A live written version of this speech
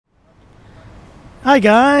Hi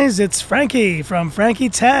guys, it's Frankie from Frankie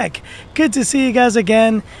Tech. Good to see you guys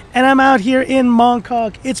again, and I'm out here in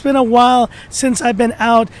Mongkok. It's been a while since I've been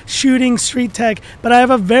out shooting street tech, but I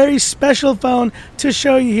have a very special phone to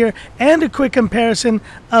show you here and a quick comparison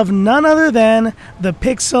of none other than the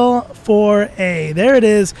Pixel 4a. There it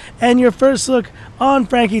is, and your first look on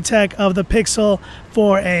Frankie Tech of the Pixel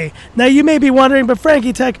 4a. Now you may be wondering, but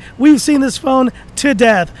Frankie Tech, we've seen this phone to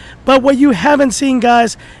death. But what you haven't seen,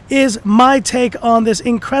 guys, is my take on this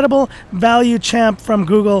incredible value champ from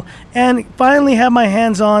Google, and finally have my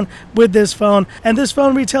hands on with this phone. And this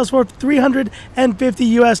phone retails for $350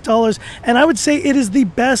 US, and I would say it is the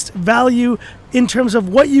best value in terms of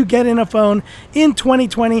what you get in a phone in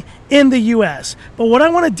 2020 in the US. But what I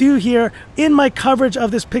want to do here in my coverage of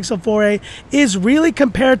this Pixel 4a is really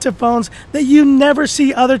compare it to phones that you never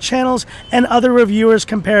see other channels and other reviewers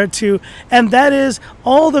compare it to, and that is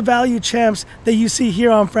all the value champs that you see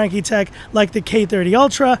here on Frankie Tech, like the K30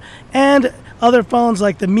 Ultra and other phones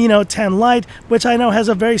like the Mi Note 10 Lite, which I know has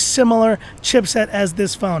a very similar chipset as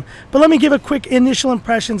this phone. But let me give a quick initial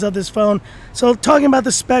impressions of this phone. So talking about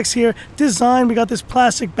the specs here, design, we got this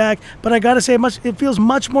plastic back, but I gotta say it feels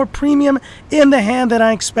much more premium in the hand than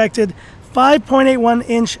I expected.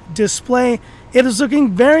 5.81-inch display. It is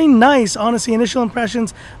looking very nice, honestly. Initial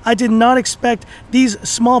impressions, I did not expect these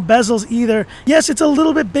small bezels either. Yes, it's a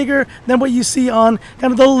little bit bigger than what you see on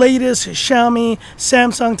kind of the latest Xiaomi,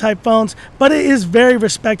 Samsung type phones, but it is very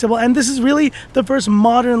respectable, and this is really the first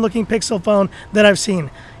modern looking Pixel phone that I've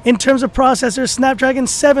seen. In terms of processor, Snapdragon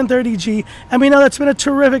 730G, and we know that's been a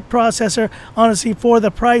terrific processor, honestly, for the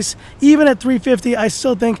price. Even at $350, I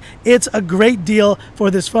still think it's a great deal for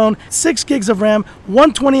this phone. 6 gigs of RAM,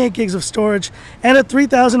 128 gigs of storage, and a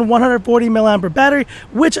 3,140 milliampere battery,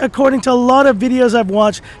 which according to a lot of videos I've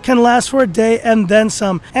watched can last for a day and then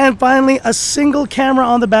some. And finally, a single camera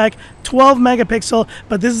on the back, 12 megapixel,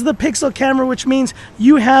 but this is the Pixel camera, which means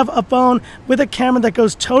you have a phone with a camera that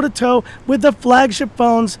goes toe-to-toe with the flagship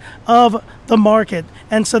phones of the market.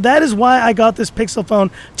 And so that is why I got this Pixel phone,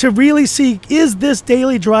 to really see, is this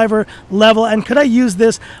daily driver level, and could I use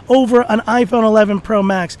this over an iPhone 11 Pro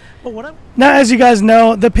Max? But now, as you guys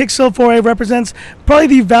know, the Pixel 4a represents probably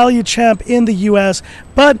the value champ in the US,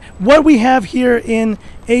 but what we have here in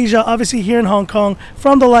Asia, obviously here in Hong Kong,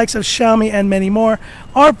 from the likes of Xiaomi and many more,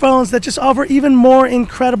 are phones that just offer even more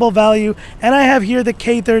incredible value. And I have here the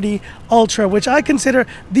K30 Ultra, which I consider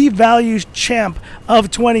the value champ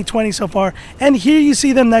of 2020 so far. And here you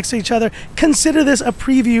see them next to each other. Consider this a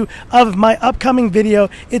preview of my upcoming video.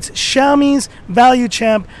 It's Xiaomi's value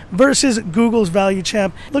champ versus Google's value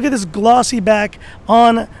champ. Look at this glossy back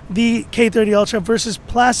on the K30 Ultra versus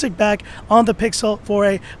plastic back on the Pixel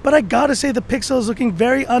 4a. But I gotta say, the Pixel is looking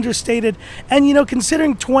very understated. And you know,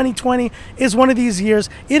 considering 2020 is one of these years,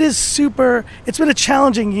 it's been a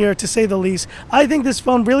challenging year to say the least. I think this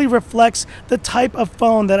phone really reflects the type of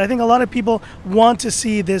phone that I think a lot of people want to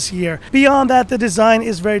see this year. Beyond that, the design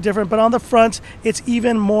is very different, but on the front, it's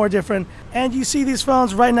even more different. And you see these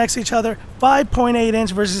phones right next to each other,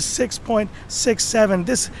 5.8-inch versus 6.67.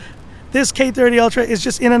 This K30 Ultra is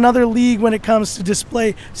just in another league when it comes to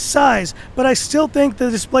display size, but I still think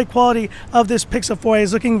the display quality of this Pixel 4a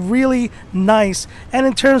is looking really nice. And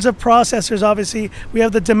in terms of processors, obviously, we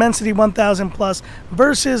have the Dimensity 1000 Plus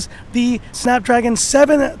versus the Snapdragon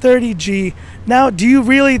 730G. Now, do you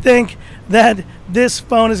really think that this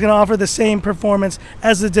phone is going to offer the same performance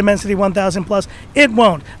as the Dimensity 1000 Plus? It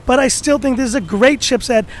won't, but I still think this is a great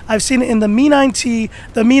chipset. I've seen it in the Mi 9T,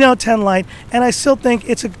 the Mi Note 10 Lite, and I still think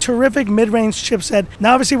it's a terrific mid-range chipset.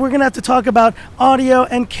 Now, obviously, we're going to have to talk about audio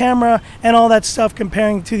and camera and all that stuff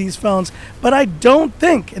comparing to these phones, but I don't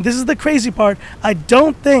think, and this is the crazy part, I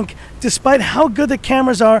don't think, despite how good the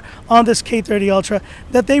cameras are on this K30 Ultra,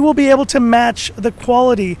 that they will be able to match the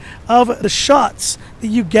quality of the shots that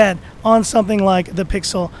you get on something like the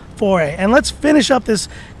Pixel 4a. And let's finish up this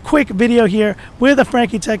quick video here with a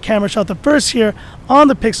Frankie Tech camera shot. The first here on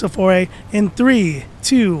the Pixel 4a in 3,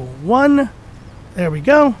 2, 1. There we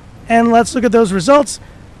go. And let's look at those results.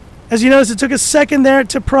 As you notice, it took a second there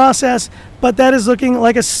to process, but that is looking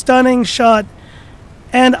like a stunning shot.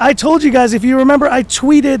 And I told you guys, if you remember, I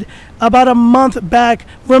tweeted about a month back,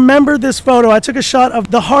 remember this photo. I took a shot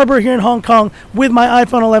of the harbor here in Hong Kong with my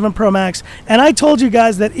iPhone 11 Pro Max. And I told you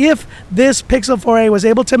guys that if this Pixel 4a was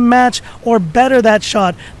able to match or better that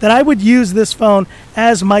shot, that I would use this phone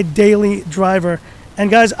as my daily driver.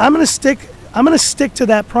 And guys, I'm gonna stick to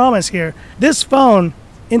that promise here. This phone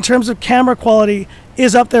in terms of camera quality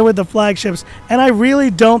is up there with the flagships, and I really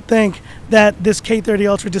don't think that this K30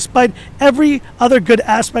 Ultra, despite every other good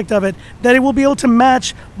aspect of it, that it will be able to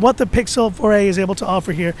match what the Pixel 4a is able to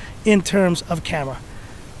offer here in terms of camera.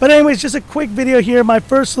 But anyways, just a quick video here, my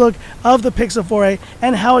first look of the Pixel 4a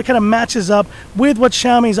and how it kind of matches up with what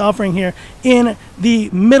Xiaomi is offering here in the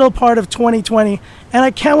middle part of 2020. And I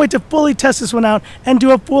can't wait to fully test this one out and do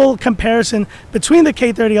a full comparison between the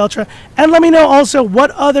K30 Ultra. And let me know also what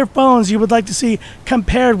other phones you would like to see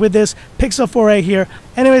compared with this Pixel 4a here.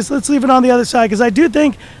 Anyways, let's leave it on the other side, because I do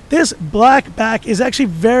think this black back is actually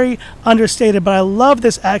very understated, but I love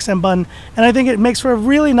this accent button, and I think it makes for a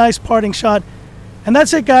really nice parting shot. And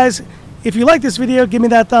that's it, guys. If you like this video, give me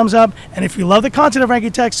that thumbs up. And if you love the content of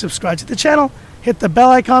Frankie Tech, subscribe to the channel. Hit the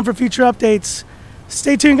bell icon for future updates.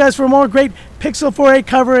 Stay tuned, guys, for more great Pixel 4a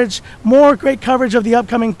coverage, more great coverage of the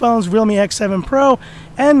upcoming phones, Realme X7 Pro,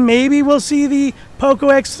 and maybe we'll see the Poco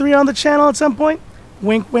X3 on the channel at some point.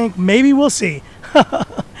 Wink, wink. Maybe we'll see.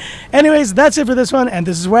 Anyways, that's it for this one, and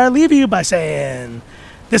this is where I leave you by saying,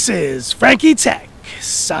 this is Frankie Tech,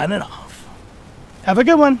 signing off. Have a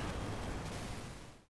good one.